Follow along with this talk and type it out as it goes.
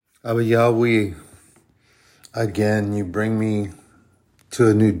Abba Yahweh, again, you bring me to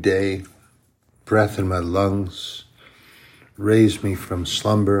a new day, breath in my lungs, raise me from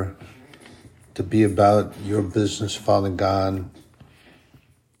slumber to be about your business, Father God,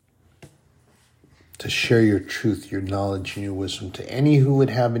 to share your truth, your knowledge, and your wisdom to any who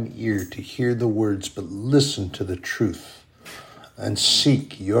would have an ear to hear the words, but listen to the truth and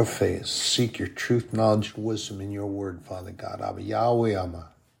seek your face, seek your truth, knowledge, and wisdom in your word, Father God. Abba Yahweh, Amen.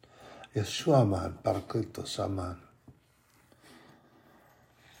 Yeshua, Amen. Parakletos, Amen.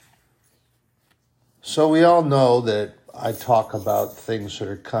 So we all know that I talk about things that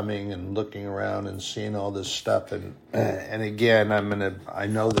are coming and looking around and seeing all this stuff. And again, I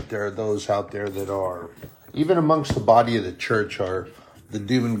know that there are those out there that are, even amongst the body of the church, are the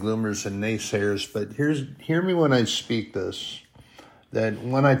doom and gloomers and naysayers. But hear me when I speak this, that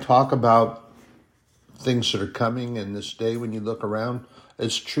when I talk about things that are coming in this day, when you look around,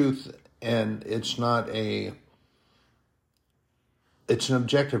 it's truth, and it's an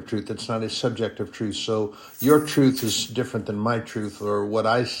objective truth. It's not a subjective truth. So your truth is different than my truth, or what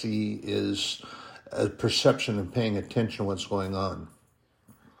I see is a perception of paying attention to what's going on.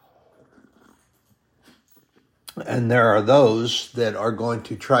 And there are those that are going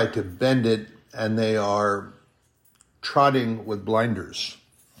to try to bend it, and they are trotting with blinders.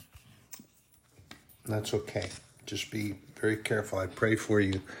 That's okay. Just be very careful. I pray for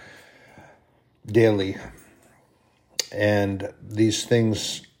you daily. And these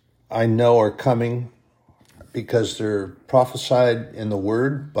things I know are coming because they're prophesied in the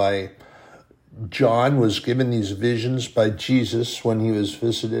Word by John. Was given these visions by Jesus when he was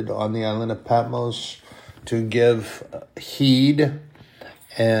visited on the island of Patmos to give heed.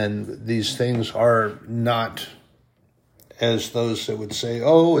 And these things are not as those that would say,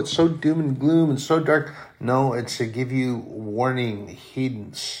 oh, it's so doom and gloom and so dark. No, it's to give you warning,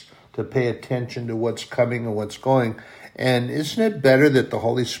 heedance, to pay attention to what's coming and what's going. And isn't it better that the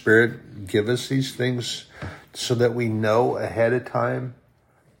Holy Spirit give us these things so that we know ahead of time,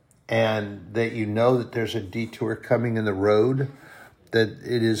 and that you know that there's a detour coming in the road, that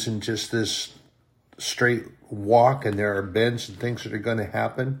it isn't just this straight walk and there are bends and things that are going to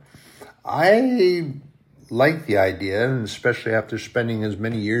happen? I like the idea, and especially after spending as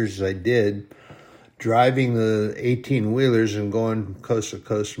many years as I did driving the 18-wheelers and going coast to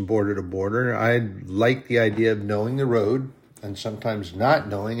coast and border to border, I like the idea of knowing the road and sometimes not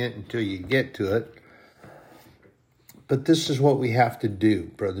knowing it until you get to it. But this is what we have to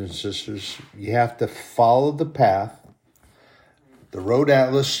do, brothers and sisters. You have to follow the path, the road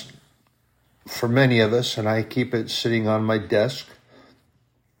atlas for many of us, and I keep it sitting on my desk,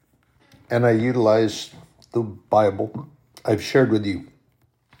 and I utilize the Bible. I've shared with you,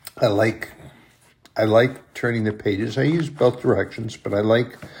 I like turning the pages. I use both directions, but I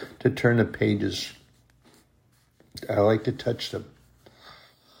like to turn the pages. I like to touch them.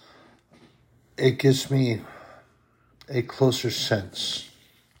 It gives me a closer sense.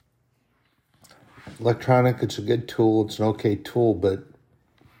 Electronic, it's a good tool. It's an okay tool, but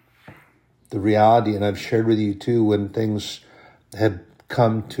the reality, and I've shared with you too, when things have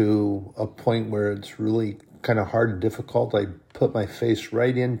come to a point where it's really kind of hard and difficult, I put my face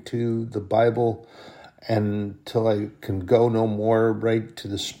right into the Bible until I can go no more, right to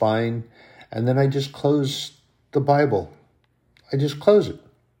the spine. And then I just close the Bible. I just close it.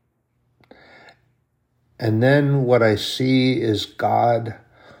 And then what I see is God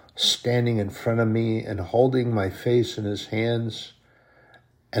standing in front of me and holding my face in his hands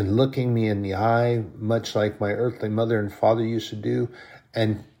and looking me in the eye, much like my earthly mother and father used to do,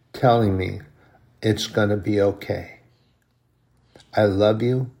 and telling me it's going to be okay. I love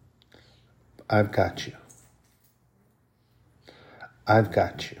you. I've got you. I've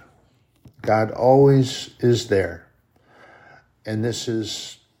got you. God always is there. And this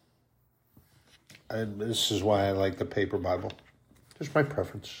is why I like the paper Bible. Just my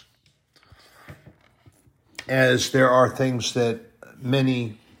preference. As there are things that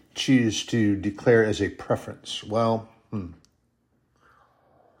many choose to declare as a preference. Well,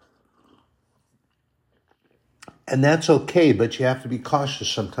 and that's okay, but you have to be cautious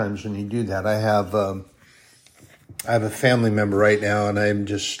sometimes when you do that. I have a family member right now, and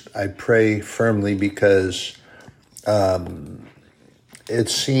I pray firmly because it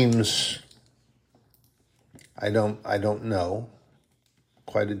seems, I don't know,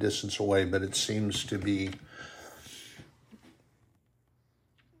 quite a distance away, but it seems to be,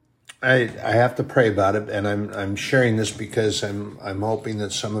 I have to pray about it, and I'm sharing this because I'm hoping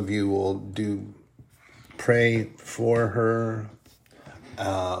that some of you will pray for her,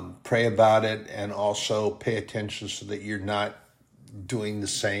 pray about it, and also pay attention so that you're not doing the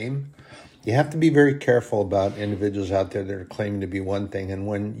same. You have to be very careful about individuals out there that are claiming to be one thing. And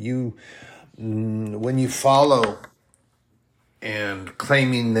when you follow and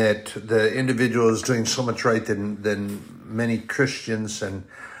claiming that the individual is doing so much right than many Christians, and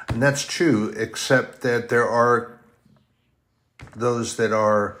that's true, except that there are those that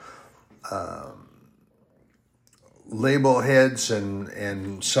are label heads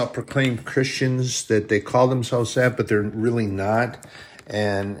and self-proclaimed Christians that they call themselves that, but they're really not.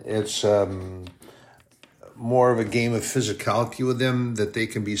 And it's more of a game of physicality with them, that they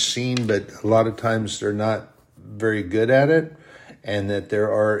can be seen, but a lot of times they're not very good at it. And that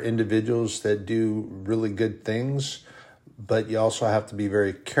there are individuals that do really good things, but you also have to be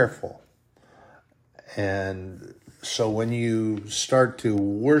very careful. And so when you start to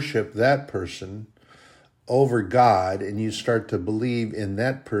worship that person over God, and you start to believe in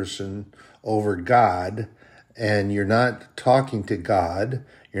that person over God, and you're not talking to God,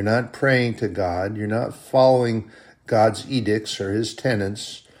 you're not praying to God, you're not following God's edicts or his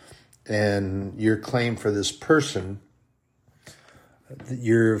tenets, and your claim for this person,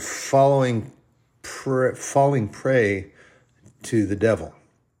 you're falling prey to the devil.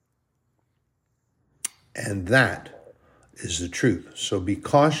 And that is the truth. So be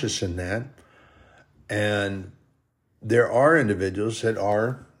cautious in that. And there are individuals that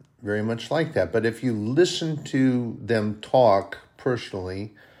are very much like that. But if you listen to them talk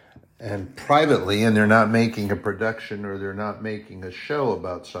personally and privately, and they're not making a production or they're not making a show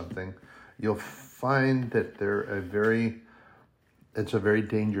about something, you'll find that it's a very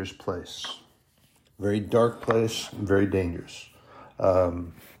dangerous place. Very dark place, very dangerous.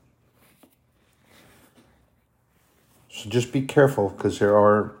 So just be careful, because there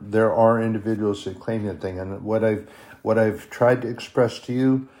are individuals that claim that thing. And what I've tried to express to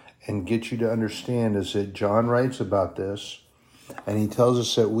you and get you to understand is that John writes about this, and he tells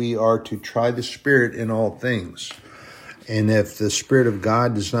us that we are to try the Spirit in all things. And if the Spirit of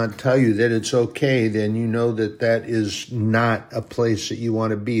God does not tell you that it's okay, then you know that that is not a place that you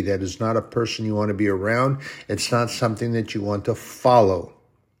want to be. That is not a person you want to be around. It's not something that you want to follow.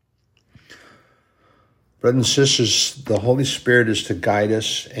 Brothers and sisters, the Holy Spirit is to guide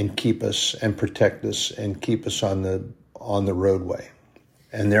us and keep us and protect us and keep us on the roadway.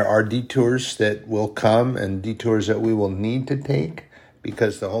 And there are detours that will come and detours that we will need to take,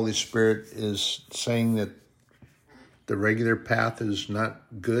 because the Holy Spirit is saying that the regular path is not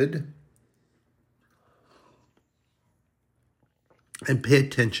good. And pay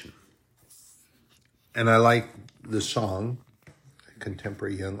attention. And I like the song,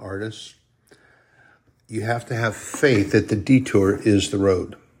 contemporary young artist. You have to have faith that the detour is the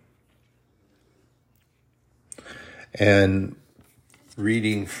road. And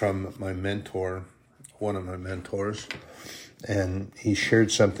reading from my mentor, one of my mentors, and he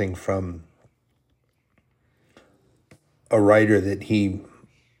shared something from a writer that he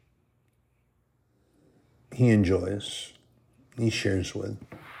enjoys, he shares with.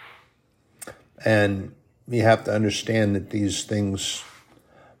 And you have to understand that these things,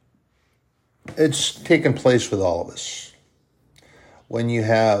 it's taken place with all of us. When you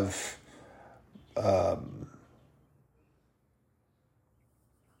have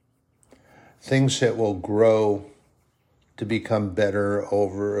things that will grow to become better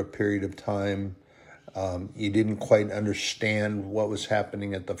over a period of time, you didn't quite understand what was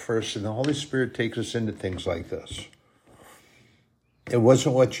happening at the first, and the Holy Spirit takes us into things like this. It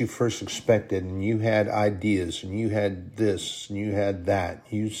wasn't what you first expected, and you had ideas, and you had this, and you had that.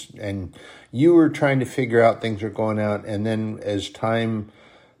 You were trying to figure out things are going out, and then as time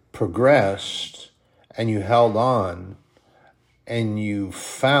progressed, and you held on, and you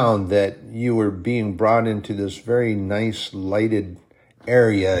found that you were being brought into this very nice, lighted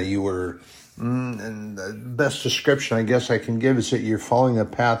area. You were, and the best description I guess I can give is that you're following a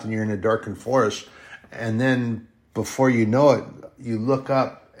path, and you're in a darkened forest, and then before you know it, you look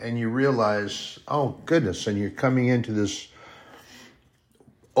up and you realize, oh goodness, and you're coming into this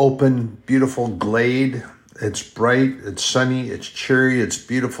open, beautiful glade. It's bright, it's sunny, it's cheery, it's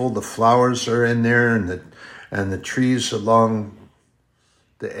beautiful. The flowers are in there, and the trees along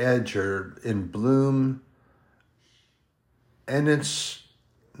the edge are in bloom. And it's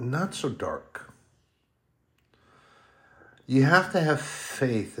not so dark. You have to have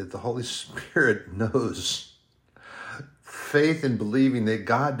faith that the Holy Spirit knows. Faith in believing that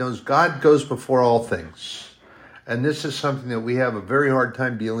God knows. God goes before all things. And this is something that we have a very hard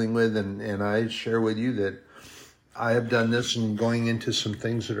time dealing with. And I share with you that I have done this and going into some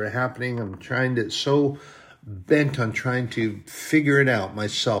things that are happening. I'm so bent on trying to figure it out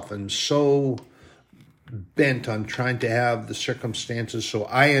myself, and so bent on trying to have the circumstances so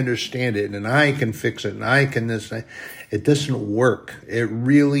I understand it and I can fix it and I can this. It doesn't work. It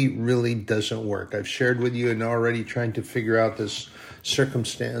really, really doesn't work. I've shared with you and already trying to figure out this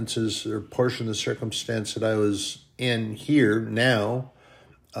circumstances or portion of the circumstance that I was in here now.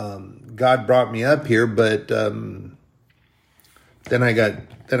 God brought me up here, but then I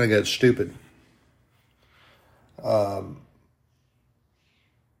got stupid.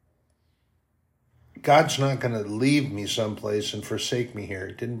 God's not going to leave me someplace and forsake me here.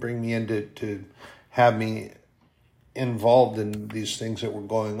 He didn't bring me in to have me involved in these things that were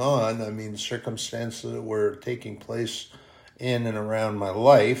going on. I mean, circumstances that were taking place in and around my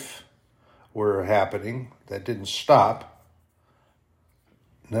life were happening. That didn't stop.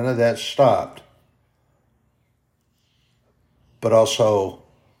 None of that stopped. But also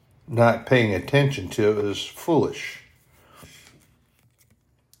not paying attention to it was foolish.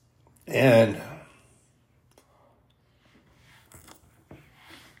 And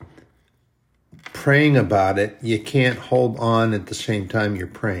praying about it, you can't hold on at the same time you're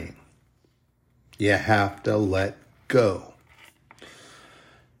praying. You have to let go.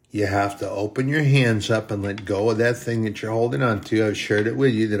 You have to open your hands up and let go of that thing that you're holding on to. I've shared it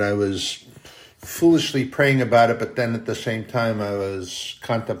with you that I was foolishly praying about it, but then at the same time I was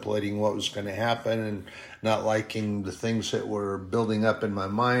contemplating what was going to happen and not liking the things that were building up in my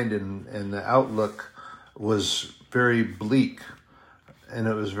mind, and the outlook was very bleak. And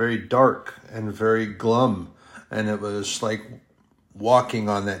it was very dark and very glum. And it was like walking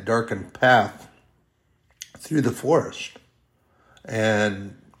on that darkened path through the forest.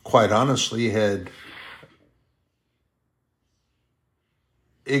 And quite honestly, had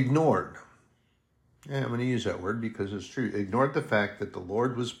ignored. I'm going to use that word because it's true. Ignored the fact that the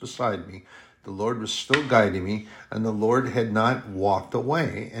Lord was beside me. The Lord was still guiding me. And the Lord had not walked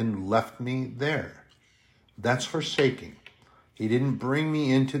away and left me there. That's forsaking. He didn't bring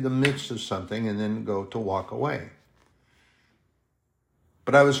me into the midst of something and then go to walk away.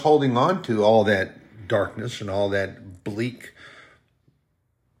 But I was holding on to all that darkness and all that bleak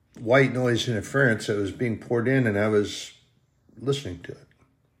white noise interference that was being poured in, and I was listening to it.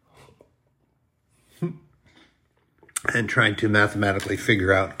 And trying to mathematically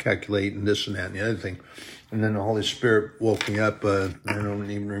figure out, calculate, and this and that and the other thing. And then the Holy Spirit woke me up. I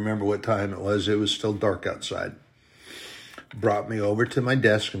don't even remember what time it was. It was still dark outside. Brought me over to my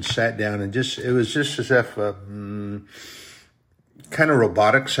desk and sat down, and it was just as if kind of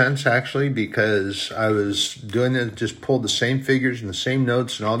robotic sense, actually, because I was doing it, just pulled the same figures and the same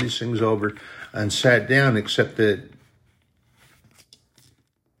notes and all these things over and sat down, except that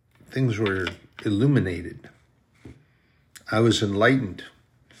things were illuminated. I was enlightened,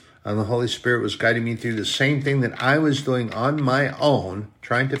 and the Holy Spirit was guiding me through the same thing that I was doing on my own,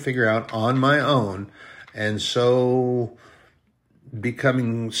 trying to figure out on my own, and so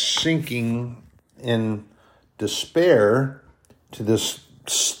sinking in despair to this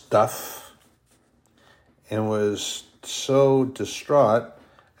stuff, and was so distraught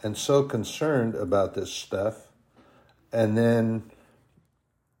and so concerned about this stuff. And then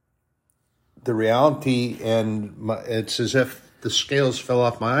the reality, it's as if the scales fell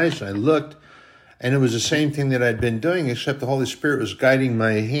off my eyes, and I looked, and it was the same thing that I'd been doing, except the Holy Spirit was guiding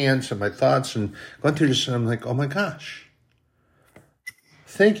my hands and my thoughts and going through this, and I'm like, oh my gosh.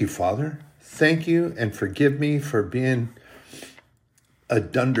 Thank you, Father. Thank you, and forgive me for being a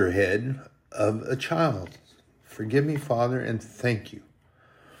dunderhead of a child. Forgive me, Father, and thank you.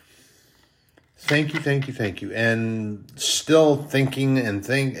 Thank you, thank you, thank you. And still thinking and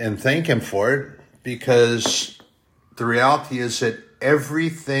thank Him for it, because the reality is that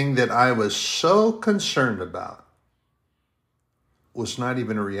everything that I was so concerned about was not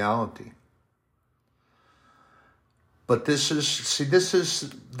even a reality. But this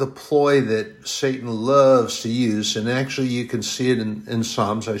is the ploy that Satan loves to use, and actually you can see it in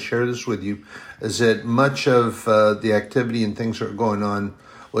Psalms. I share this with you, is that much of the activity and things that are going on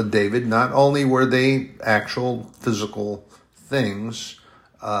with David, not only were they actual physical things,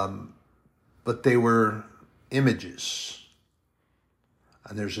 but they were images.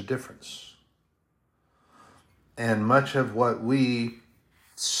 And there's a difference. And much of what we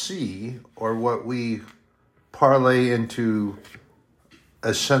see, or what we parlay into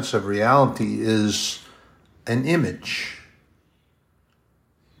a sense of reality, is an image.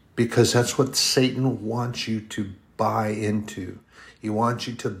 Because that's what Satan wants you to buy into. He wants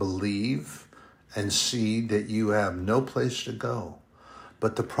you to believe and see that you have no place to go.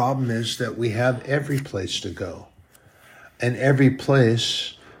 But the problem is that we have every place to go. And every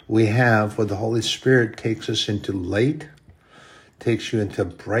place we have where the Holy Spirit takes us into light, takes you into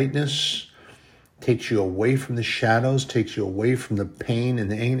brightness, takes you away from the shadows, takes you away from the pain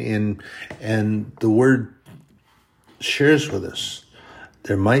and the anger. And the Word shares with us,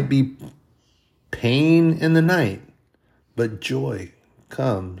 there might be pain in the night, but joy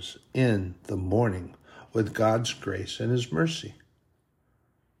comes in the morning with God's grace and His mercy.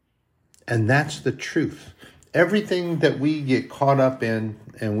 And that's the truth. Everything that we get caught up in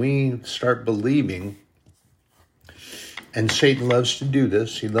and we start believing, and Satan loves to do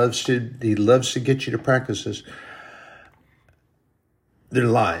this, he loves to get you to practice this, they're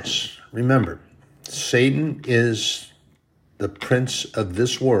lies. Remember, Satan is the prince of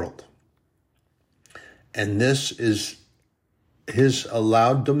this world. And this is his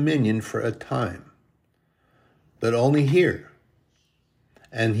allowed dominion for a time, but only here.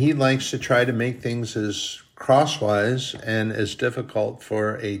 And he likes to try to make things as crosswise and as difficult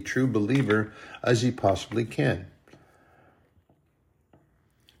for a true believer as he possibly can.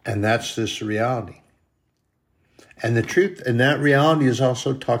 And that's this reality. And the truth, and that reality is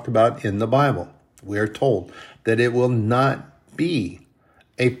also talked about in the Bible. We are told that it will not be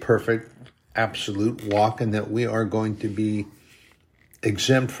a perfect, absolute walk, and that we are going to be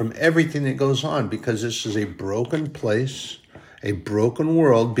exempt from everything that goes on, because this is a broken place, a broken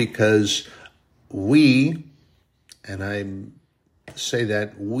world, because we, and I say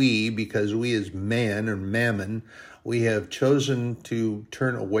that we because we as man or mammon, we have chosen to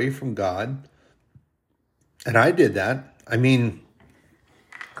turn away from God. And I did that. I mean,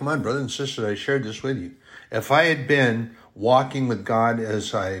 come on, brothers and sisters, I shared this with you. If I had been walking with God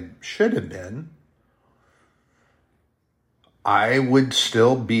as I should have been, I would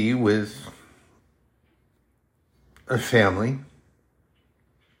still be with a family.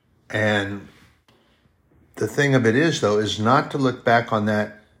 And the thing of it is, though, is not to look back on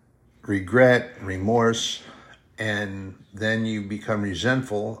that regret, remorse, and then you become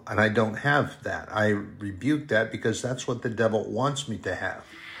resentful. And I don't have that. I rebuke that because that's what the devil wants me to have.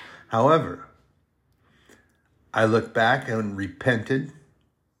 However, I look back and repented,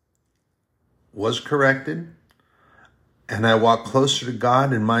 was corrected, and I walk closer to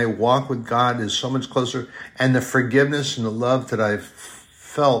God, and my walk with God is so much closer. And the forgiveness and the love that I've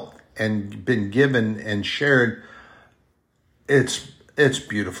felt and been given and shared, it's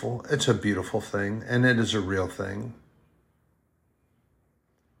beautiful. It's a beautiful thing, and it is a real thing.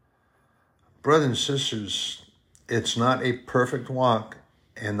 Brothers and sisters, it's not a perfect walk,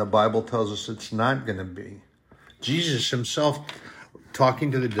 and the Bible tells us it's not going to be. Jesus himself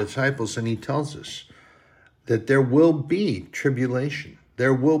talking to the disciples, and he tells us that there will be tribulation.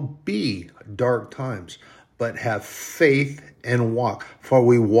 There will be dark times, but have faith and walk. For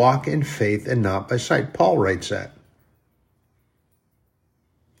we walk in faith and not by sight. Paul writes that.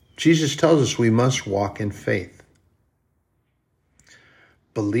 Jesus tells us we must walk in faith.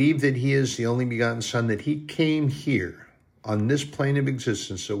 Believe that he is the only begotten Son, that he came here on this plane of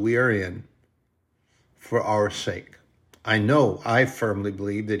existence that we are in for our sake. I firmly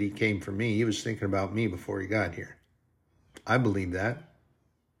believe that he came for me. He was thinking about me before he got here. I believe that.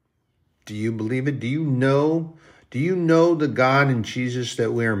 Do you believe it? Do you know the God in Jesus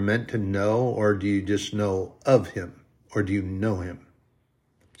that we are meant to know, or do you just know of him, or do you know him?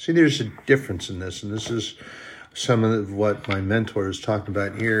 See, there's a difference in this, and this is some of what my mentor has talked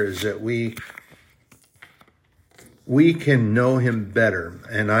about here, is that we can know him better.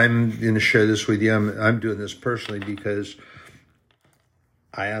 And I'm going to share this with you. I'm doing this personally because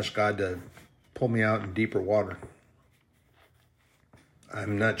I asked God to pull me out in deeper water.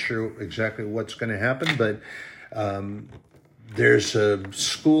 I'm not sure exactly what's going to happen, but there's a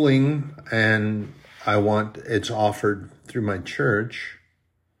schooling, and it's offered through my church,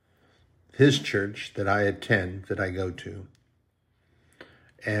 his church that I attend, that I go to.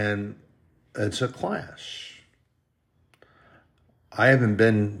 And it's a class. I haven't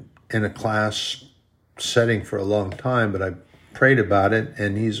been in a class setting for a long time, but I prayed about it,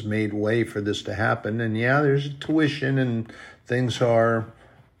 and he's made way for this to happen. And yeah, there's tuition and things are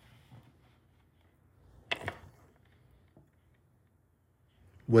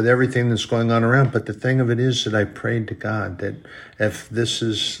with everything that's going on around. But the thing of it is that I prayed to God that if this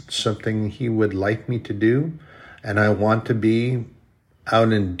is something he would like me to do, and I want to be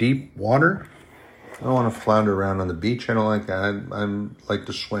out in deep water, I don't want to flounder around on the beach. I don't like that. I like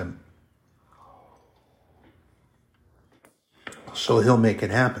to swim. So he'll make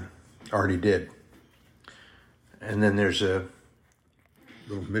it happen. Already did. And then there's a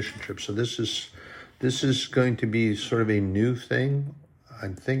little mission trip. So this is going to be sort of a new thing.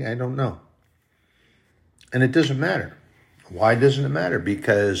 I don't know. And it doesn't matter. Why doesn't it matter?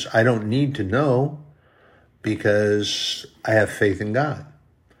 Because I don't need to know, because I have faith in God.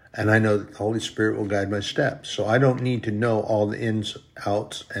 And I know that the Holy Spirit will guide my steps. So I don't need to know all the ins,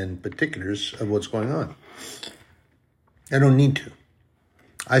 outs, and particulars of what's going on. I don't need to.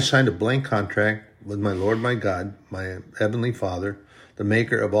 I signed a blank contract with my Lord, my God, my Heavenly Father, the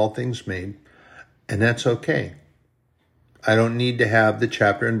maker of all things made, and that's okay. I don't need to have the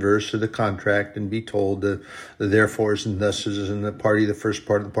chapter and verse of the contract and be told the therefores and thuses and the party, the first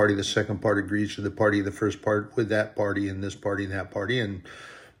part of the party, the second part agrees to the party, the first part with that party and this party and that party and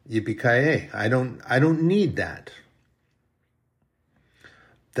yippee-ki-yay. I don't need that.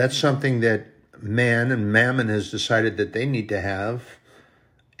 That's something that man and mammon has decided that they need to have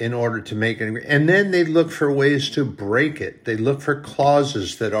in order to make it. And then they look for ways to break it. They look for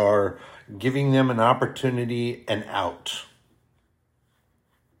clauses that are giving them an opportunity and out.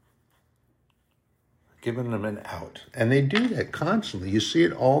 Giving them an out. And they do that constantly. You see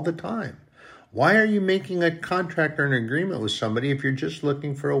it all the time. Why are you making a contract or an agreement with somebody if you're just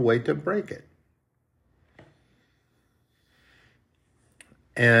looking for a way to break it?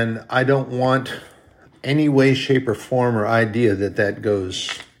 And I don't want any way, shape, or form or idea that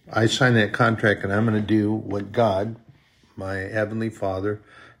goes. I sign that contract and I'm going to do what God, my Heavenly Father,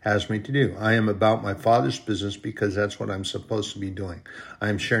 has me to do. I am about my Father's business because that's what I'm supposed to be doing. I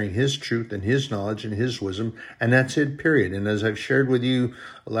am sharing His truth and His knowledge and His wisdom, and that's it, period. And as I've shared with you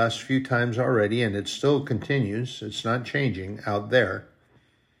the last few times already, and it still continues, it's not changing out there.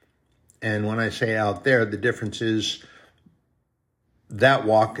 And when I say out there, the difference is that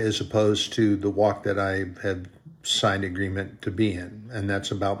walk as opposed to the walk that I have signed agreement to be in. And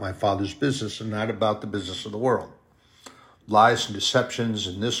that's about my Father's business and not about the business of the world. Lies and deceptions,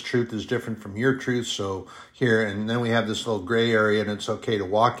 and this truth is different from your truth. So here, and then we have this little gray area, and it's okay to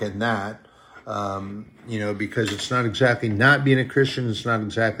walk in that, because it's not exactly not being a Christian. It's not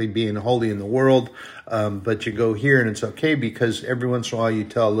exactly being holy in the world. But you go here, and it's okay because every once in a while you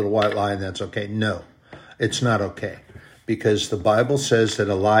tell a little white lie, and that's okay. No, it's not okay. Because the Bible says that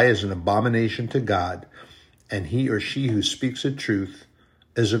a lie is an abomination to God, and he or she who speaks the truth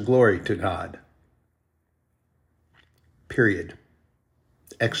is a glory to God. Period.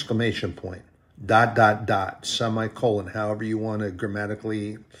 Exclamation point. ... Semicolon. However you want to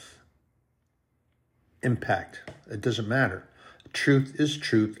grammatically impact. It doesn't matter. Truth is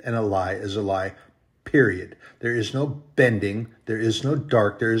truth and a lie is a lie. Period. There is no bending. There is no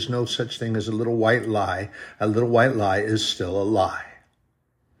dark. There is no such thing as a little white lie. A little white lie is still a lie.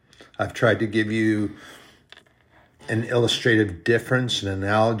 I've tried to give you an illustrative difference, an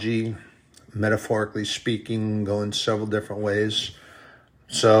analogy, metaphorically speaking, going several different ways.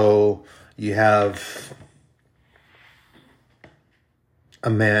 So you have a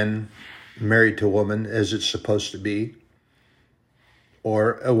man married to a woman as it's supposed to be,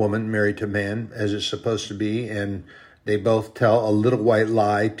 or a woman married to a man as it's supposed to be, and they both tell a little white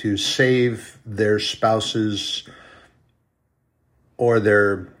lie to save their spouses or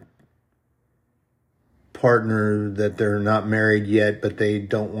their partner that they're not married yet, but they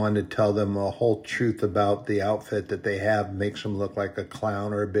don't want to tell them a whole truth about the outfit that they have, makes them look like a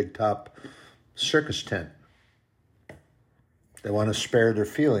clown or a big top circus tent. They want to spare their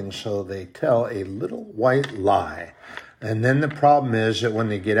feelings, so they tell a little white lie. And then the problem is that when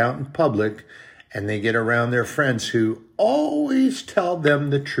they get out in public and they get around their friends who always tell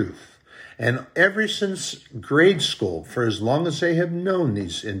them the truth, and ever since grade school, for as long as they have known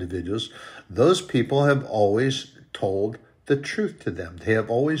these individuals, those people have always told the truth to them. They have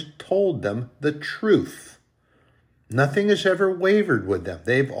always told them the truth. Nothing has ever wavered with them.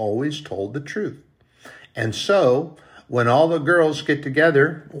 They've always told the truth. And so when all the girls get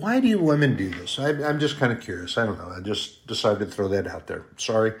together, why do you women do this? I'm just kind of curious. I don't know. I just decided to throw that out there.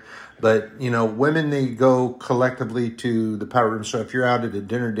 Sorry. But, women, they go collectively to the power room. So if you're out at a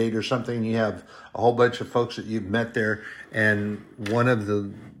dinner date or something, you have a whole bunch of folks that you've met there, and one of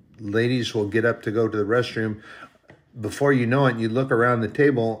the ladies will get up to go to the restroom. Before you know it, you look around the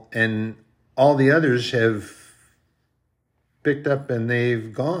table and all the others have picked up and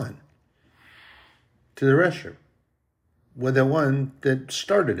they've gone to the restroom with the one that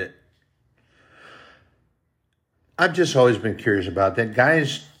started it. I've just always been curious about that.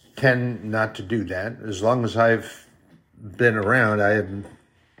 Guys tend not to do that. As long as I've been around, I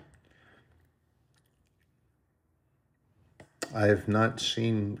have not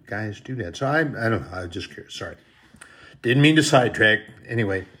seen guys do that. So I don't know. I was just curious. Sorry. Didn't mean to sidetrack.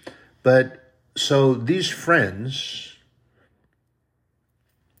 Anyway, but so these friends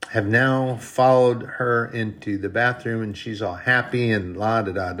have now followed her into the bathroom, and she's all happy and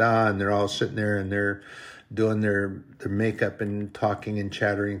la-da-da-da, and they're all sitting there and they're doing their makeup and talking and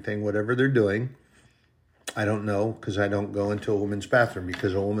chattering thing, whatever they're doing. I don't know, because I don't go into a woman's bathroom,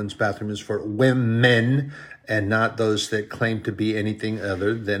 because a woman's bathroom is for women and not those that claim to be anything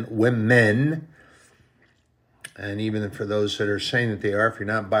other than women. And even for those that are saying that they are, if you're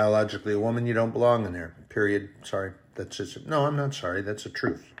not biologically a woman, you don't belong in there. Period. Sorry. That's just, no, I'm not sorry. That's the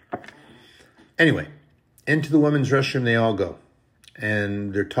truth. Anyway, into the women's restroom they all go.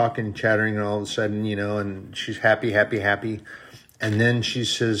 And they're talking, chattering, and all of a sudden, and she's happy. And then she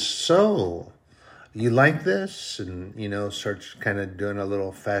says, so, you like this? And, starts kind of doing a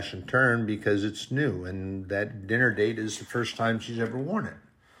little fashion turn because it's new. And that dinner date is the first time she's ever worn it.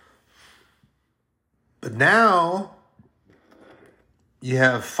 But now you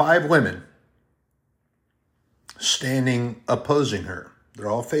have 5 women standing opposing her. They're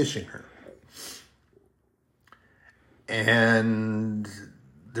all facing her. And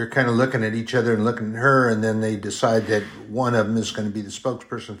they're kind of looking at each other and looking at her, and then they decide that one of them is going to be the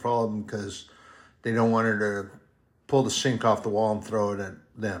spokesperson for all of them because they don't want her to pull the sink off the wall and throw it at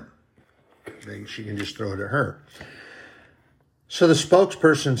them. She can just throw it at her. So the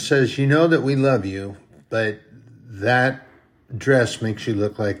spokesperson says, you know that we love you, but that dress makes you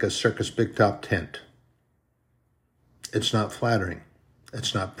look like a circus big top tent. It's not flattering.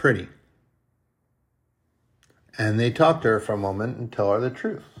 It's not pretty. And they talk to her for a moment and tell her the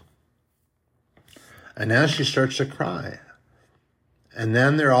truth. And now she starts to cry. And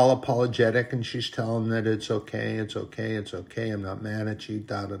then they're all apologetic, and she's telling them that it's okay, I'm not mad at you,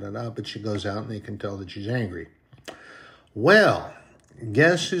 da-da-da-da. But she goes out and they can tell that she's angry. Well,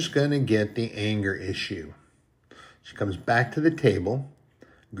 guess who's going to get the anger issue? She comes back to the table,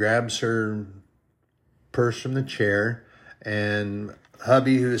 grabs her purse from the chair, and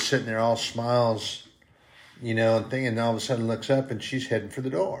hubby, who is sitting there all smiles, and thinking, all of a sudden looks up and she's heading for the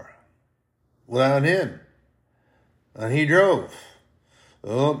door without him. And he drove.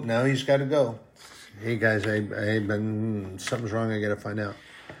 Oh, now he's got to go. Hey guys, something's wrong. I got to find out.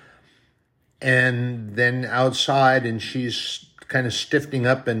 And then outside, and she's kind of stiffening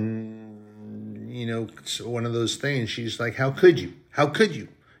up, and one of those things. She's like, "How could you? How could you?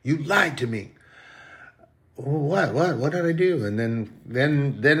 You lied to me." What did I do? And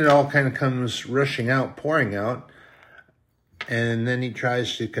then it all kind of comes rushing out, pouring out. And then he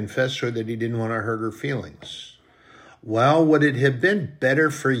tries to confess to her that he didn't want to hurt her feelings. Well, would it have been better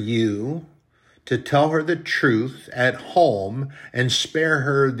for you to tell her the truth at home and spare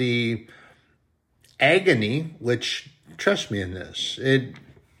her the agony, which, trust me in this, it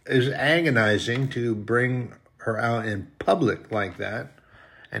is agonizing to bring her out in public like that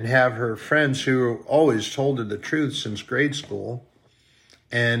and have her friends who always told her the truth since grade school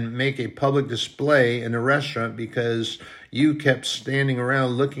and make a public display in a restaurant because you kept standing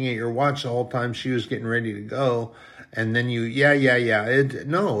around looking at your watch the whole time she was getting ready to go. And then you,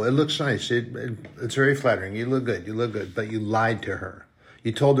 it looks nice. It's very flattering. You look good. But you lied to her.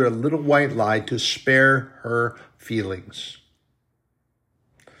 You told her a little white lie to spare her feelings.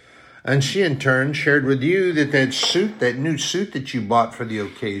 And she, in turn, shared with you that new suit that you bought for the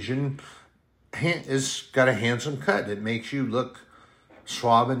occasion, has got a handsome cut. It makes you look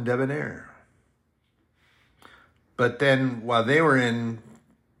suave and debonair. But then, while they were in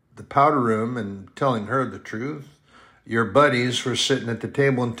the powder room and telling her the truth, your buddies were sitting at the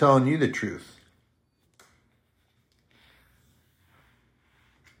table and telling you the truth.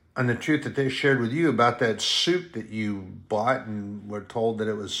 And the truth that they shared with you about that suit that you bought and were told that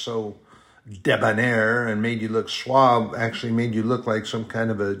it was so debonair and made you look suave actually made you look like some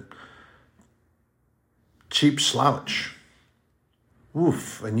kind of a cheap slouch.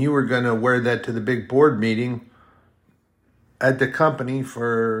 Oof. And you were going to wear that to the big board meeting at the company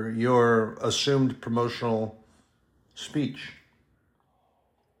for your assumed promotional speech.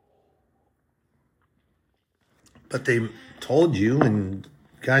 But they told you and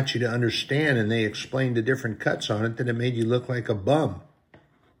got you to understand, and they explained the different cuts on it, that it made you look like a bum.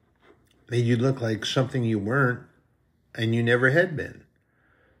 Made you look like something you weren't and you never had been.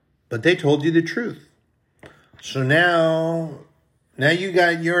 But they told you the truth. So now you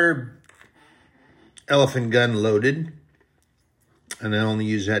got your elephant gun loaded. And I only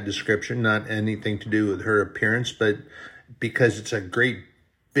use that description, not anything to do with her appearance, but because it's a great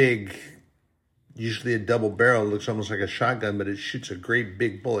big, usually a double barrel, looks almost like a shotgun, but it shoots a great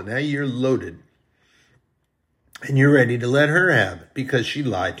big bullet. Now you're loaded. And you're ready to let her have it because she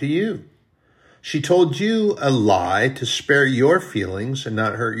lied to you. She told you a lie to spare your feelings and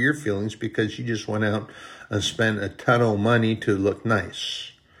not hurt your feelings because you just went out and spent a ton of money to look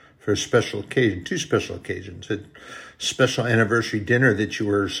nice for a special occasion, 2 special occasions. A special anniversary dinner that you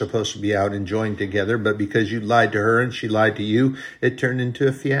were supposed to be out enjoying together, but because you lied to her and she lied to you, it turned into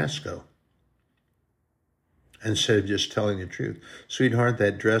a fiasco. instead of just telling the truth. Sweetheart,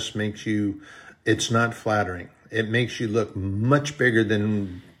 that dress makes you, it's not flattering. It makes you look much bigger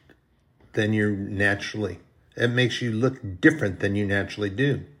than you're naturally. It makes you look different than you naturally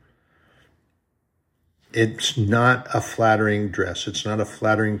do. It's not a flattering dress. It's not a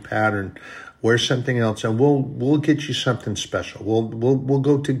flattering pattern. Wear something else, and we'll get you something special. We'll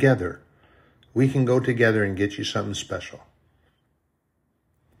go together. We can go together and get you something special.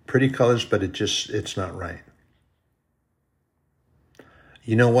 Pretty colors, but it's not right.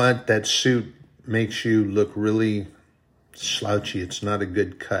 You know what? That suit makes you look really slouchy. It's not a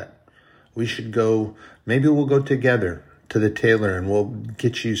good cut. We should go, maybe we'll go together to the tailor and we'll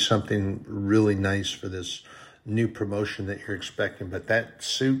get you something really nice for this new promotion that you're expecting. But that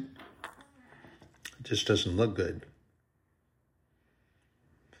suit just doesn't look good.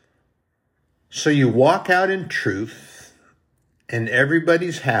 So you walk out in truth and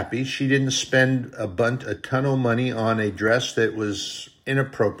everybody's happy. She didn't spend a ton of money on a dress that was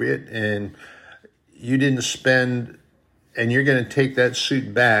inappropriate, and you didn't spend, and you're going to take that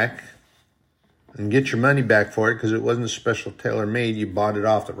suit back and get your money back for it because it wasn't a special tailor-made. You bought it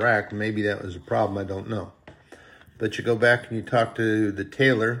off the rack. Maybe that was a problem. I don't know. But you go back and you talk to the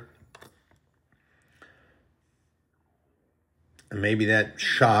tailor, and maybe that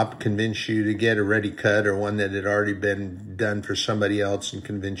shop convinced you to get a ready cut or one that had already been done for somebody else and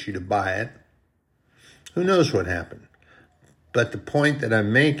convinced you to buy it. Who knows what happened? But the point that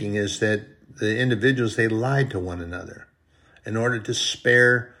I'm making is that the individuals, they lied to one another in order to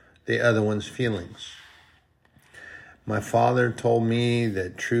spare the other one's feelings. My father told me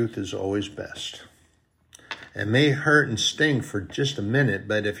that truth is always best. It may hurt and sting for just a minute,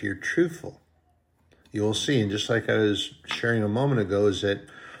 but if you're truthful, you will see. And just like I was sharing a moment ago, is that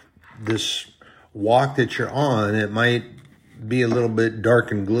this walk that you're on, it might be a little bit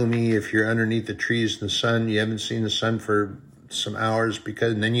dark and gloomy if you're underneath the trees in the sun. You haven't seen the sun for some hours,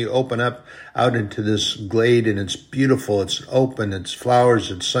 and then you open up out into this glade and it's beautiful, it's open, it's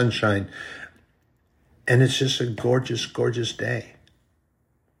flowers, it's sunshine, and it's just a gorgeous, gorgeous day.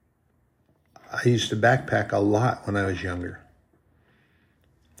 I used to backpack a lot when I was younger.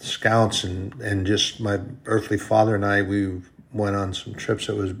 Scouts and just my earthly father and I, we went on some trips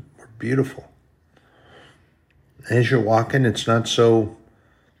that were beautiful. As you're walking, it's not so,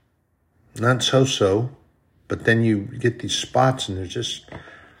 but then you get these spots and they're just,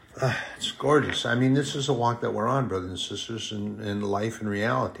 it's gorgeous. I mean, this is a walk that we're on, brothers and sisters, in life and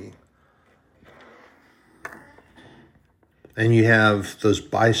reality. And you have those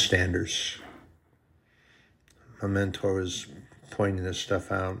bystanders. My mentor was pointing this stuff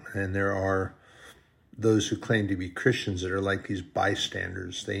out, and there are those who claim to be Christians that are like these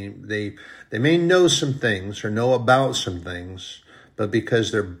bystanders. They may know some things or know about some things, but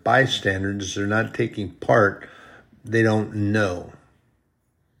because they're bystanders, they're not taking part, they don't know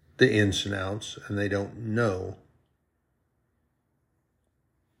the ins and outs, and they don't know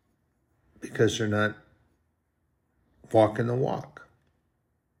because they're not walking the walk.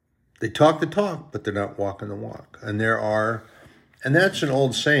 They talk the talk, but they're not walking the walk. And that's an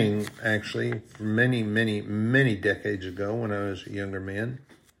old saying, actually, from many, many, many decades ago when I was a younger man.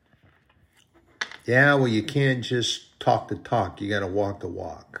 Yeah, well, you can't just talk the talk. You got to walk the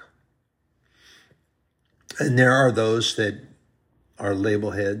walk. And there are those that are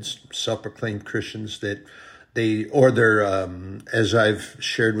label heads, self-proclaimed Christians, that they're, as I've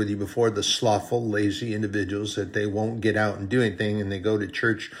shared with you before, the slothful, lazy individuals that they won't get out and do anything, and they go to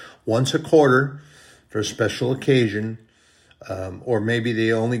church once a quarter for a special occasion, or maybe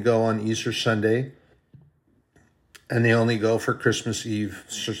they only go on Easter Sunday, and they only go for Christmas Eve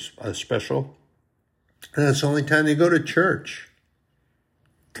special. And that's the only time they go to church.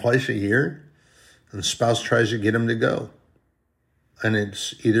 Twice a year. And the spouse tries to get them to go. And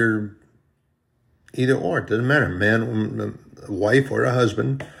it's either or. It doesn't matter. Man, a wife or a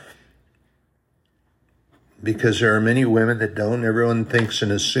husband. Because there are many women that don't. Everyone thinks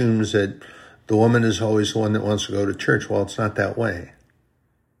and assumes that the woman is always the one that wants to go to church. Well, it's not that way.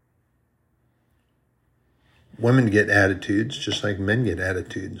 Women get attitudes just like men get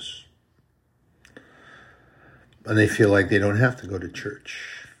attitudes. And they feel like they don't have to go to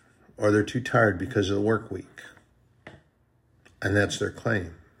church, or they're too tired because of the work week. And that's their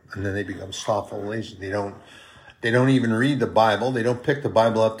claim. And then they become slothful and lazy. They don't even read the Bible. They don't pick the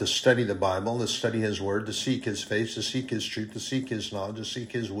Bible up to study the Bible, to study His Word, to seek His face, to seek His truth, to seek His knowledge, to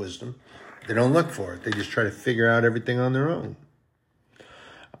seek His wisdom. They don't look for it. They just try to figure out everything on their own.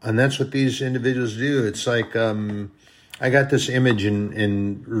 And that's what these individuals do. It's like, I got this image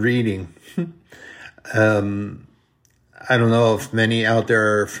in reading. I don't know if many out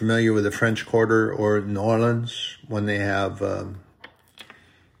there are familiar with the French Quarter or New Orleans when they have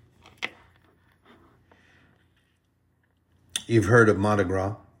you've heard of Mardi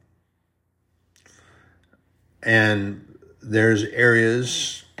Gras. And there's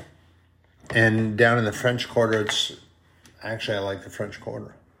areas, and down in the French Quarter, I like the French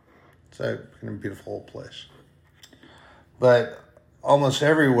Quarter. It's a beautiful place. But almost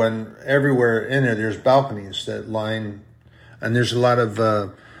everywhere in there, there's balconies that line, and there's a lot of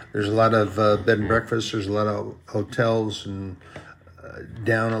bed and breakfast. There's a lot of hotels and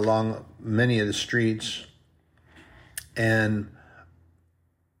down along many of the streets, and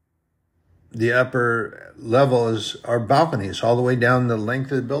the upper level are balconies all the way down the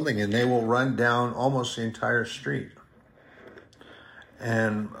length of the building, and they will run down almost the entire street.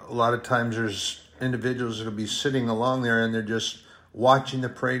 And a lot of times there's individuals that will be sitting along there and they're just watching the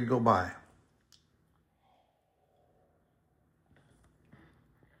parade go by.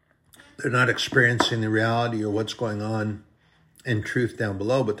 They're not experiencing the reality or what's going on in truth down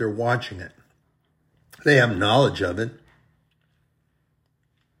below, but they're watching it. They have knowledge of it.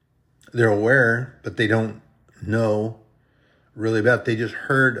 They're aware, but they don't know really about it. They just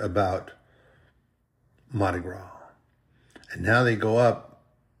heard about Mardi Gras. And now they go up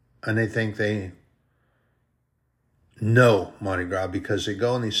and they think they know Mardi Gras because they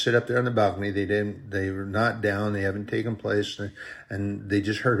go and they sit up there on the balcony. They were not down. They haven't taken place, and they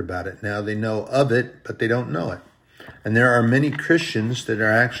just heard about it. Now they know of it, but they don't know it. And there are many Christians that are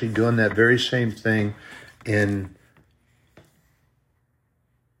actually doing that very same thing in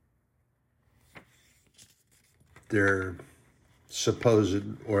their supposed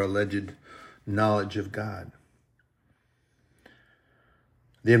or alleged knowledge of God.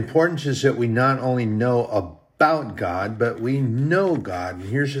 The importance is that we not only know about God, but we know God. And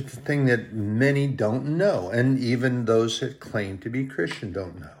here's the thing that many don't know, and even those that claim to be Christian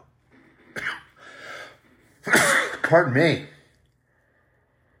don't know. Pardon me.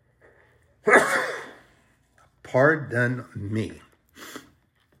 Pardon me.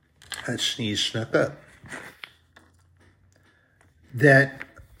 That sneeze snuck up. That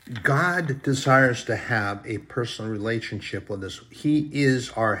God desires to have a personal relationship with us. He is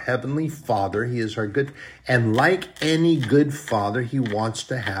our heavenly Father. He is our good. And like any good father, he wants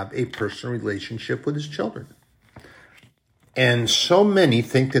to have a personal relationship with his children. And so many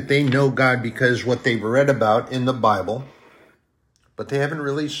think that they know God because what they've read about in the Bible, but they haven't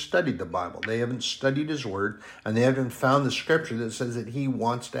really studied the Bible. They haven't studied his word, and they haven't found the scripture that says that he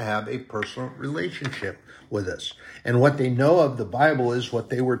wants to have a personal relationship with us. And what they know of the Bible is what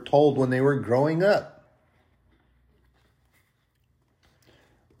they were told when they were growing up.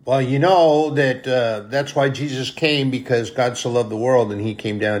 Well, you know that that's why Jesus came, because God so loved the world, and he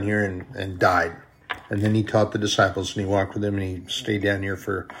came down here and died. And then he taught the disciples, and he walked with them, and he stayed down here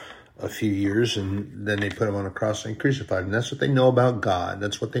for a few years, and then they put him on a cross and crucified him. That's what they know about God.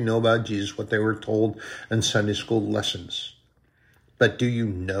 That's what they know about Jesus, what they were told in Sunday school lessons. But do you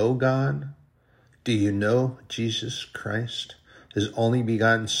know God? Do you know Jesus Christ, his only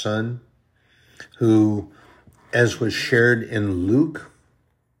begotten Son, who, as was shared in Luke,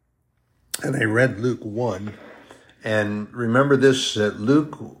 and I read Luke 1, and remember this, that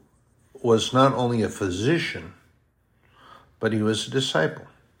Luke was not only a physician, but he was a disciple.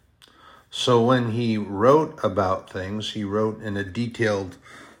 So when he wrote about things, he wrote in a detailed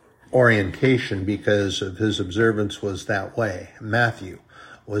orientation because of his observance was that way. Matthew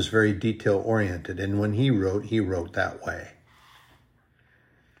was very detail oriented, and when he wrote that way.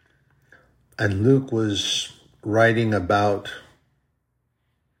 And Luke was writing about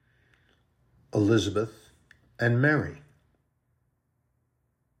Elizabeth and Mary.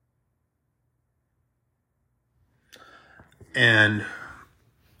 And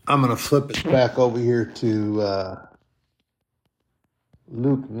I'm going to flip it back over here to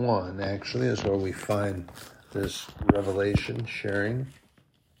Luke 1, actually, is where we find this revelation sharing.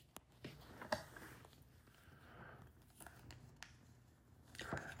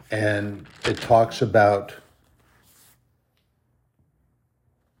 And it talks about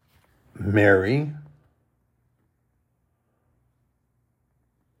Mary,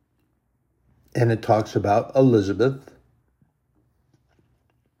 and it talks about Elizabeth,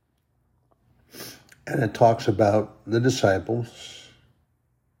 and it talks about the disciples,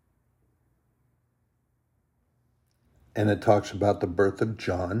 and it talks about the birth of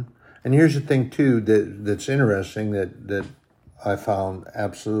John. And here's the thing, too, that's interesting that I found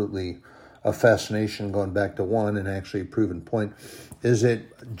absolutely a fascination going back to 1 and actually a proven point, is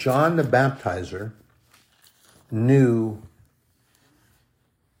that John the Baptizer knew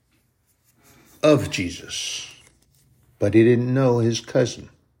of Jesus. but he didn't know his cousin.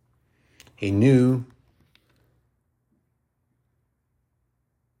 He knew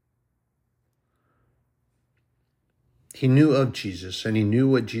of Jesus, and he knew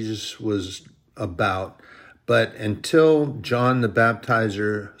what Jesus was about. But until John the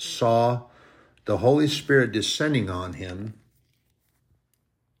Baptizer saw the Holy Spirit descending on him,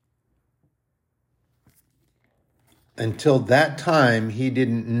 until that time, he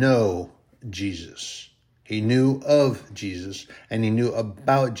didn't know Jesus. He knew of Jesus, and he knew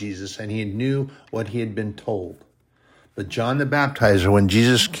about Jesus, and he knew what he had been told. But John the Baptizer, when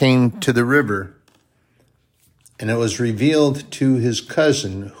Jesus came to the river, and it was revealed to his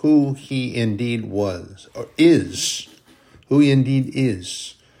cousin who he indeed was, or is, who he indeed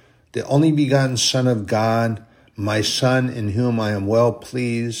is, the only begotten Son of God, my Son in whom I am well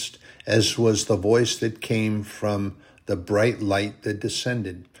pleased, as was the voice that came from the bright light that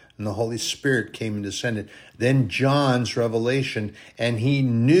descended. And the Holy Spirit came and descended. Then John's revelation, and he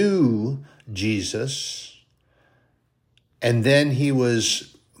knew Jesus. And then he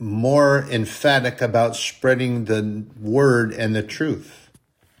was more emphatic about spreading the word and the truth.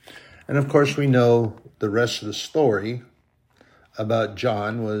 And of course, we know the rest of the story about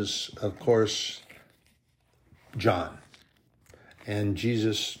John was, of course, John. And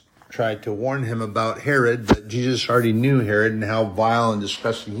Jesus tried to warn him about Herod, but Jesus already knew Herod and how vile and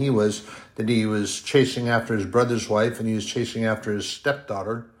disgusting he was, that he was chasing after his brother's wife and he was chasing after his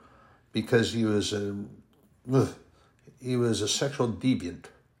stepdaughter because he was a sexual deviant.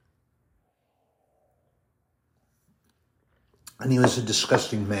 And he was a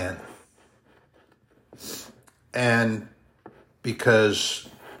disgusting man. And because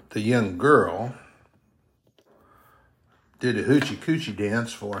the young girl did a hoochie coochie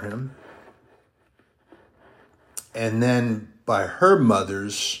dance for him, and then by her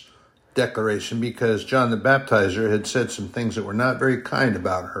mother's declaration, because John the Baptizer had said some things that were not very kind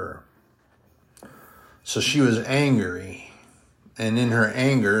about her. So she was angry. And in her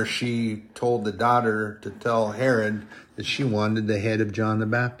anger, she told the daughter to tell Herod that she wanted the head of John the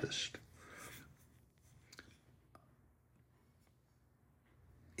Baptist.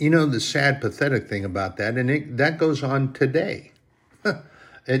 You know, the sad, pathetic thing about that, and that goes on today.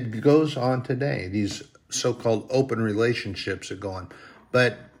 It goes on today, these so-called open relationships that go on.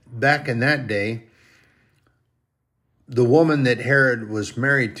 But back in that day, the woman that Herod was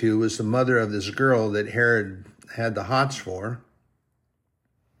married to was the mother of this girl that Herod had the hots for.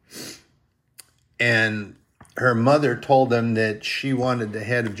 And her mother told them that she wanted the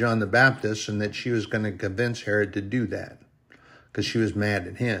head of John the Baptist and that she was going to convince Herod to do that because she was mad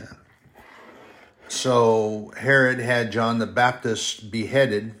at him. So Herod had John the Baptist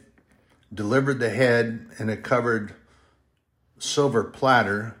beheaded, delivered the head in a covered silver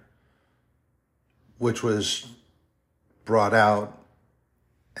platter, which was brought out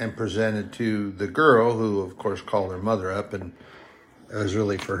and presented to the girl, who of course called her mother up, and it was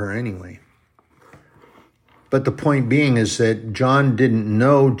really for her anyway. But the point being is that John didn't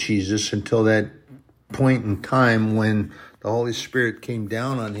know Jesus until that point in time when the Holy Spirit came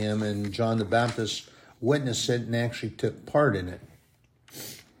down on him and John the Baptist witnessed it and actually took part in it.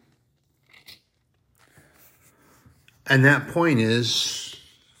 And that point is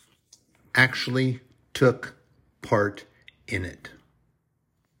actually took part in it.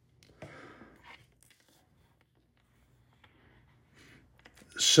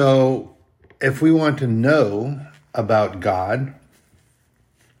 So if we want to know about God,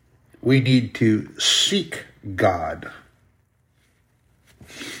 we need to seek God.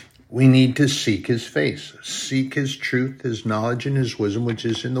 We need to seek his face, seek his truth, his knowledge, and his wisdom, which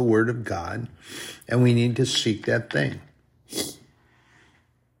is in the word of God. And we need to seek that thing.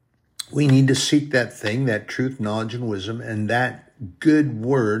 We need to seek that thing, that truth, knowledge, and wisdom, and that good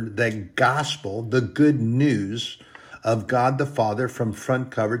word, that gospel, the good news of God the Father from front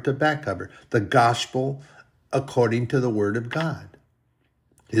cover to back cover. The gospel according to the word of God.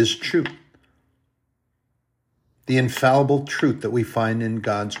 His truth. The infallible truth that we find in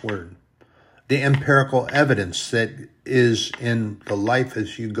God's word. The empirical evidence that is in the life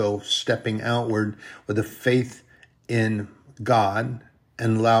as you go stepping outward with a faith in God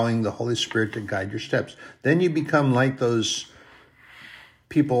and allowing the Holy Spirit to guide your steps. Then you become like those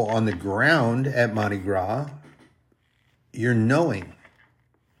people on the ground at Mardi Gras. You're knowing.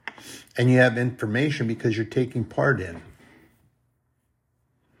 And you have information because you're taking part in.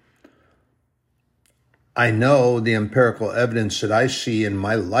 I know the empirical evidence that I see in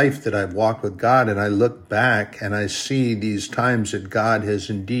my life that I've walked with God, and I look back and I see these times that God has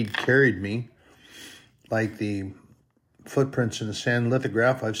indeed carried me, like the footprints in the sand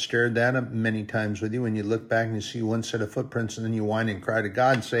lithograph. I've stared that up many times with you. When you look back and you see one set of footprints and then you whine and cry to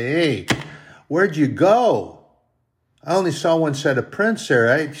God and say, hey, where'd you go? I only saw one set of prints there,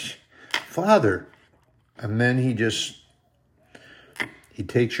 right? Father. And then he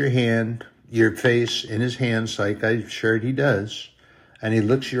takes your hand, your face in his hands, like I shared he does. And he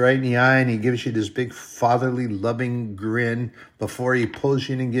looks you right in the eye and he gives you this big fatherly loving grin before he pulls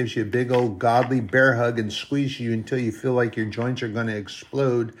you in and gives you a big old godly bear hug and squeezes you until you feel like your joints are going to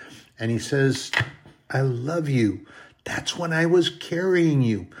explode. And he says, I love you. That's when I was carrying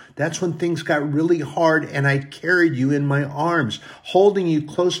you. That's when things got really hard and I carried you in my arms, holding you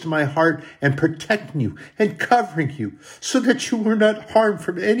close to my heart and protecting you and covering you so that you were not harmed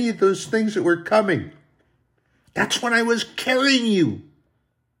from any of those things that were coming. That's when I was carrying you.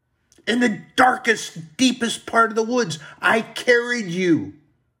 In the darkest, deepest part of the woods, I carried you.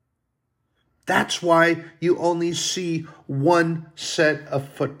 That's why you only see one set of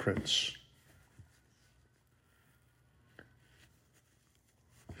footprints.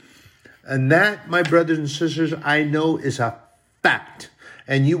 And that, my brothers and sisters, I know is a fact.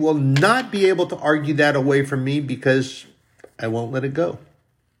 And you will not be able to argue that away from me because I won't let it go.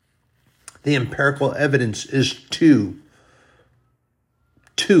 The empirical evidence is too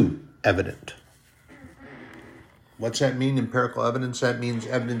evident. What's that mean, empirical evidence? That means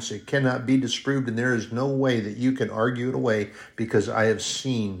evidence that cannot be disproved, and there is no way that you can argue it away because I have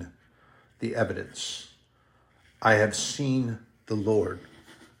seen the evidence. I have seen the Lord.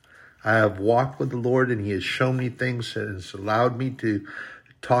 I have walked with the Lord, and he has shown me things that has allowed me to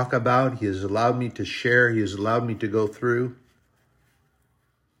talk about. He has allowed me to share. He has allowed me to go through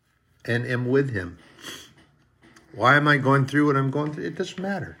and am with him. Why am I going through what I'm going through? It doesn't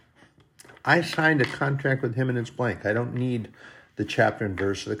matter. I signed a contract with him and it's blank. I don't need the chapter and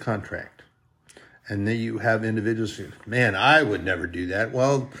verse of the contract. And then you have individuals who, man, I would never do that.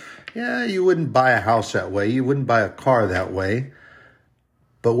 Well, yeah, you wouldn't buy a house that way. You wouldn't buy a car that way.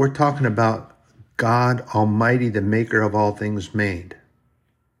 But we're talking about God Almighty, the maker of all things made.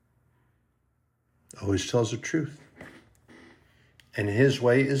 Always tells the truth. And his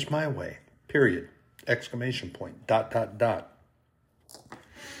way is my way. Period. Exclamation point. ...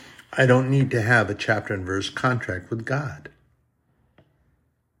 I don't need to have a chapter and verse contract with God.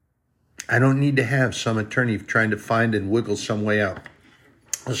 I don't need to have some attorney trying to find and wiggle some way out.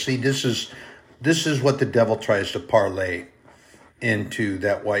 Well, see, this is what the devil tries to parlay into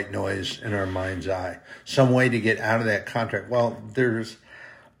that white noise in our mind's eye. Some way to get out of that contract. Well,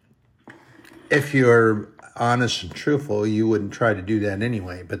 if you're honest and truthful, you wouldn't try to do that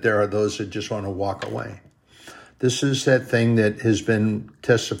anyway. But there are those that just want to walk away. This is that thing that has been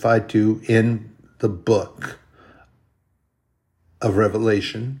testified to in the book of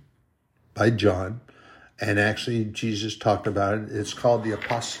Revelation by John. And actually, Jesus talked about it. It's called the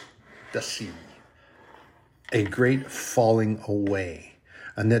apostasy, a great falling away.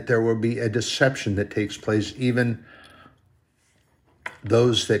 And that there will be a deception that takes place. Even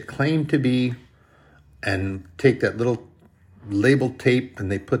those that claim to be and take that little label tape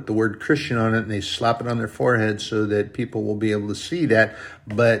and they put the word Christian on it and they slap it on their forehead so that people will be able to see that.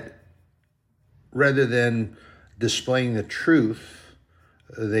 But rather than displaying the truth,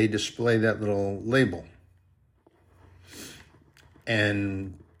 they display that little label.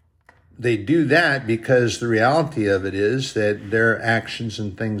 And they do that because the reality of it is that their actions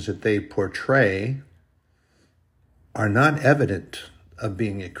and things that they portray are not evident of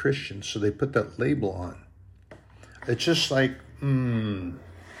being a Christian. So they put that label on. It's just like,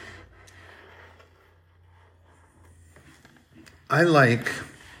 I like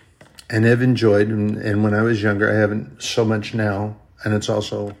and have enjoyed, and when I was younger, I haven't so much now, and it's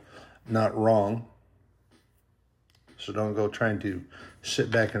also not wrong. So don't go trying to sit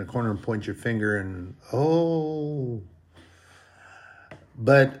back in a corner and point your finger and,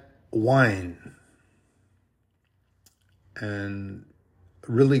 but wine and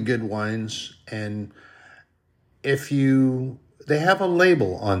really good wines, and they have a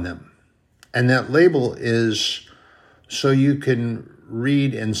label on them, and that label is so you can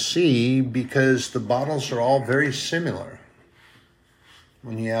read and see, because the bottles are all very similar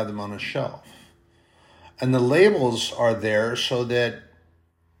when you have them on a shelf. And the labels are there so that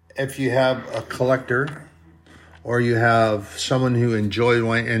if you have a collector or you have someone who enjoys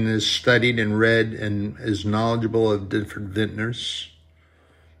wine and has studied and read and is knowledgeable of different vintners,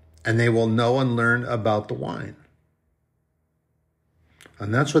 and they will know and learn about the wine.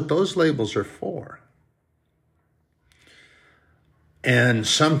 And that's what those labels are for. And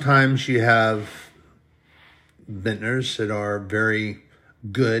sometimes you have vintners that are very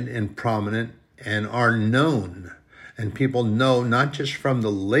good and prominent and are known. And people know not just from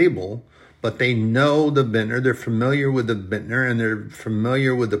the label, but they know the vintner, they're familiar with the vintner, and they're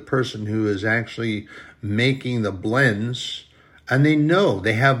familiar with the person who is actually making the blends. And they know,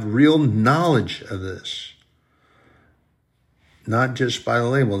 they have real knowledge of this. Not just by the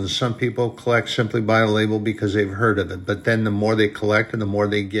label. And some people collect simply by the label because they've heard of it. But then the more they collect and the more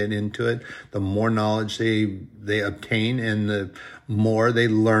they get into it, the more knowledge they obtain and the more they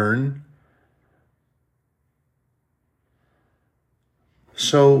learn.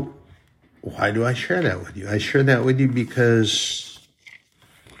 So why do I share that with you? I share that with you because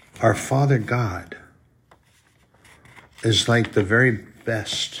our Father God is like the very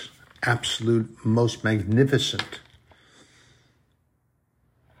best, absolute, most magnificent,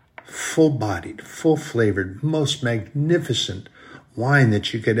 full-bodied, full-flavored, most magnificent wine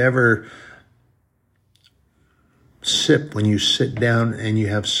that you could ever sip when you sit down and you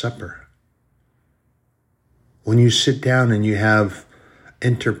have supper. When you sit down and you have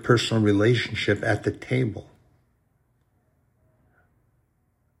interpersonal relationship at the table.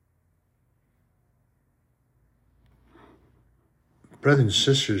 Brothers and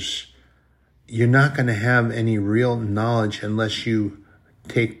sisters, you're not going to have any real knowledge unless you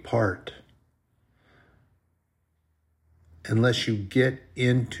take part. Unless you get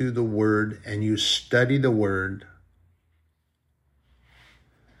into the Word and you study the Word.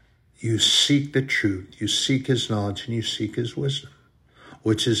 You seek the truth, you seek His knowledge, and you seek His wisdom,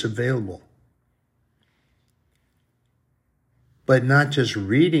 which is available. But not just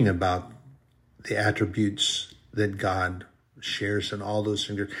reading about the attributes that God shares and all those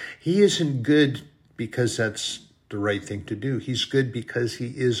things. He isn't good because that's the right thing to do. He's good because He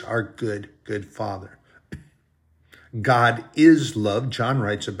is our good Father. God is love. John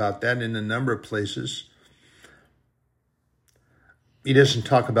writes about that in a number of places. He doesn't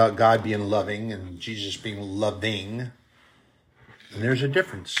talk about God being loving and Jesus being loving. And there's a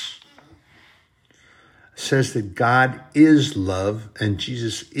difference. It says that God is love and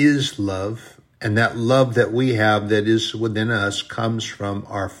Jesus is love. And that love that we have that is within us comes from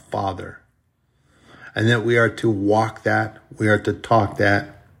our Father. And that we are to walk that. We are to talk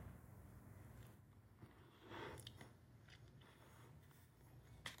that.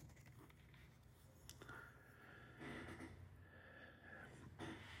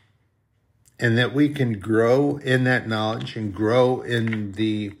 And that we can grow in that knowledge and grow in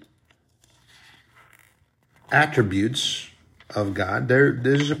the attributes of God.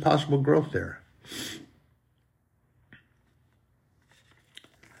 There's a possible growth there.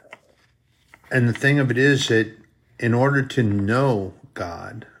 And the thing of it is that in order to know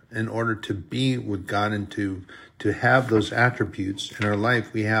God, in order to be with God and to have those attributes in our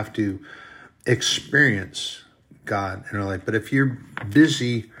life, we have to experience God in our life. But if you're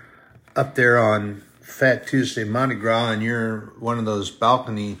busy up there on Fat Tuesday, Mardi Gras, and you're one of those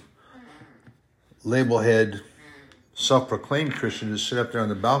balcony label head self-proclaimed Christians who sit up there on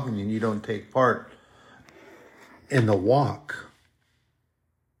the balcony and you don't take part in the walk,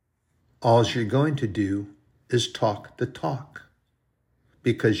 all you're going to do is talk the talk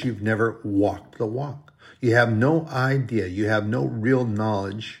because you've never walked the walk. You have no idea. You have no real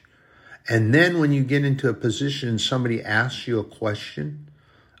knowledge. And then when you get into a position and somebody asks you a question,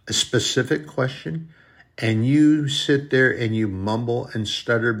 a specific question, and you sit there and you mumble and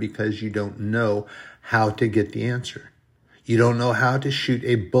stutter because you don't know how to get the answer. You don't know how to shoot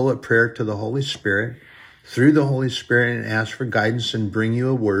a bullet prayer to the Holy Spirit through the Holy Spirit and ask for guidance and bring you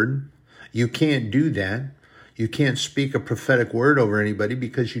a word. You can't do that. You can't speak a prophetic word over anybody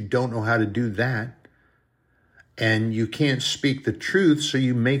because you don't know how to do that. And you can't speak the truth, so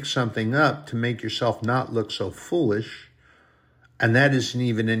you make something up to make yourself not look so foolish. And that isn't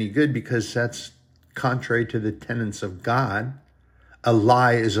even any good because that's contrary to the tenets of God. A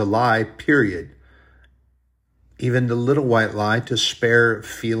lie is a lie, period. Even the little white lie to spare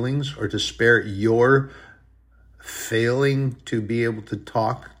feelings or to spare your failing to be able to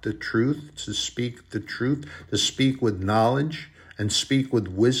talk the truth, to speak the truth, to speak with knowledge and speak with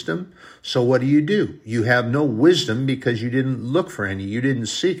wisdom. So what do? You have no wisdom because you didn't look for any. You didn't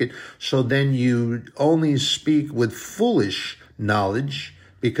seek it. So then you only speak with foolish knowledge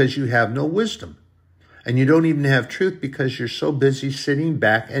because you have no wisdom. And you don't even have truth because you're so busy sitting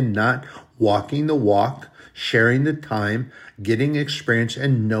back and not walking the walk, sharing the time, getting experience,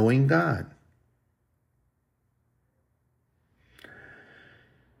 and knowing God.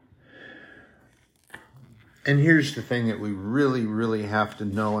 And here's the thing that we really, really have to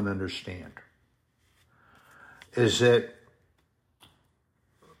know and understand, is that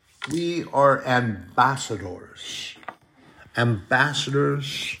we are ambassadors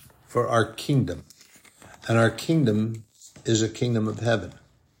for our kingdom, And our kingdom is a kingdom of heaven.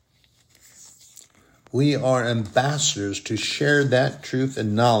 We are ambassadors to share that truth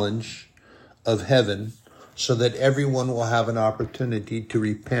and knowledge of heaven so that everyone will have an opportunity to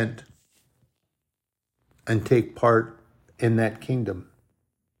repent and take part in that kingdom.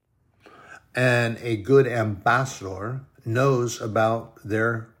 And a good ambassador knows about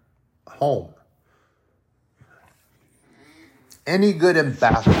their home. Any good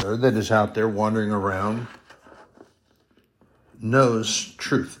ambassador that is out there wandering around knows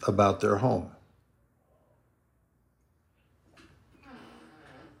truth about their home.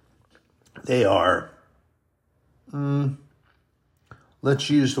 They are, let's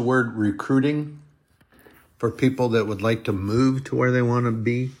use the word recruiting for people that would like to move to where they want to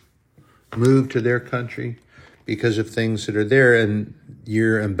be, move to their country because of things that are there. And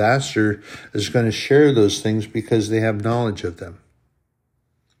your ambassador is going to share those things because they have knowledge of them.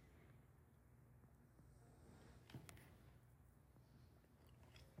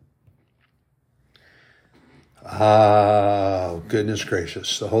 Goodness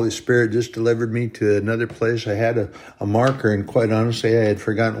gracious. The Holy Spirit just delivered me to another place. I had a marker, and quite honestly, I had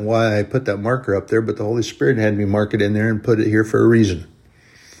forgotten why I put that marker up there, but the Holy Spirit had me mark it in there and put it here for a reason.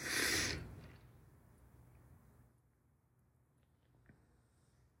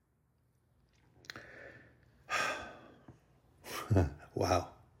 Wow.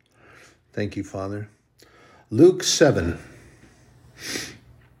 Thank you, Father. Luke 7.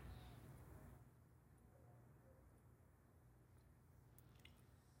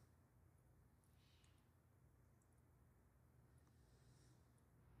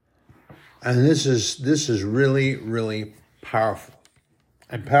 And this is really, really powerful.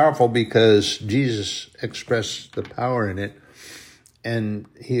 And powerful because Jesus expressed the power in it. And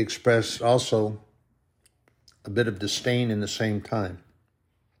he expressed also a bit of disdain in the same time.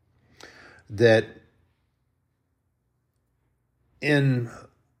 That in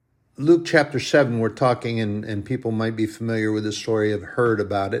Luke chapter 7, we're talking, and people might be familiar with the story, have heard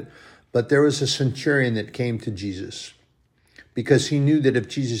about it. But there was a centurion that came to Jesus, because he knew that if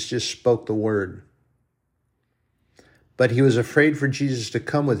Jesus just spoke the word. But he was afraid for Jesus to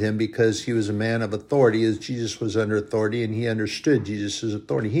come with him because he was a man of authority, as Jesus was under authority, and he understood Jesus'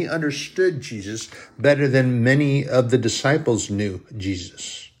 authority. He understood Jesus better than many of the disciples knew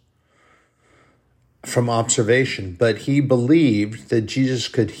Jesus from observation. But he believed that Jesus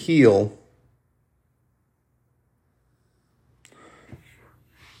could heal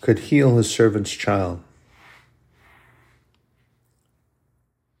his servant's child.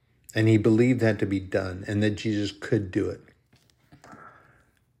 And he believed that to be done, and that Jesus could do it.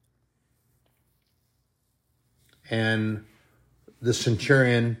 And the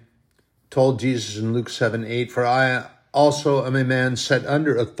centurion told Jesus in Luke 7:8, "For I also am a man set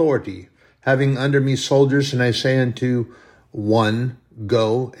under authority, having under me soldiers, and I say unto one,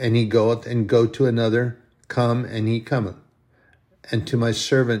 go, and he goeth, and go to another, come, and he cometh. And to my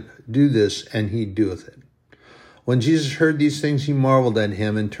servant, do this, and he doeth it." When Jesus heard these things, he marveled at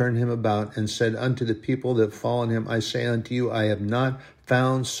him and turned him about and said unto the people that followed him, "I say unto you, I have not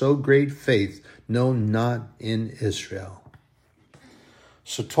found so great faith, no, not in Israel."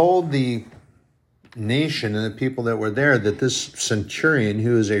 So told the nation and the people that were there that this centurion,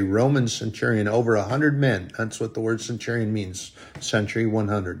 who is a Roman centurion, over 100 men, that's what the word centurion means, century,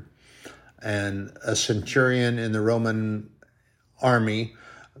 100. And a centurion in the Roman army,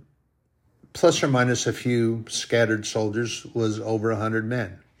 plus or minus a few scattered soldiers, was over 100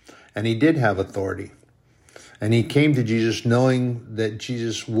 men. And he did have authority. And he came to Jesus knowing that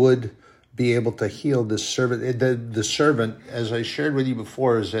Jesus would be able to heal this servant. The servant, as I shared with you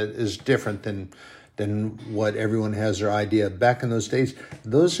before, is different than what everyone has their idea. Back in those days,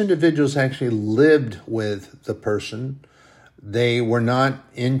 those individuals actually lived with the person. They were not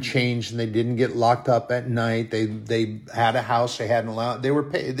in chains, and they didn't get locked up at night. They had a house. They had an allowance. They were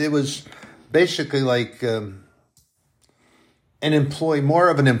paid. It was basically like an employee, more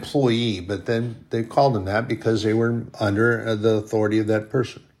of an employee, but then they called them that because they were under the authority of that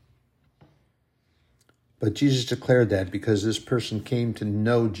person. But Jesus declared that because this person came to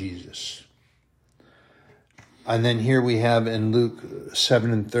know Jesus. And then here we have in Luke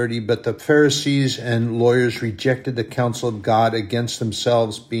 7:30, "But the Pharisees and lawyers rejected the counsel of God against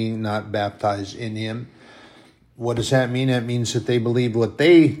themselves, being not baptized in him." What does that mean? That means that they believed what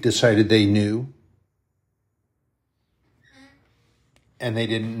they decided they knew, and they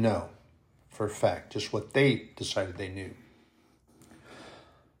didn't know for a fact, just what they decided they knew.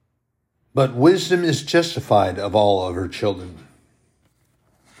 "But wisdom is justified of all of her children."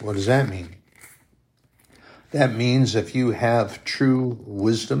 What does that mean? That means if you have true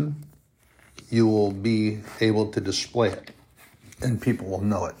wisdom, you will be able to display it, and people will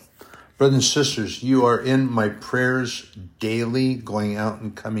know it. Brothers and sisters, you are in my prayers daily, going out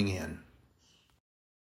and coming in.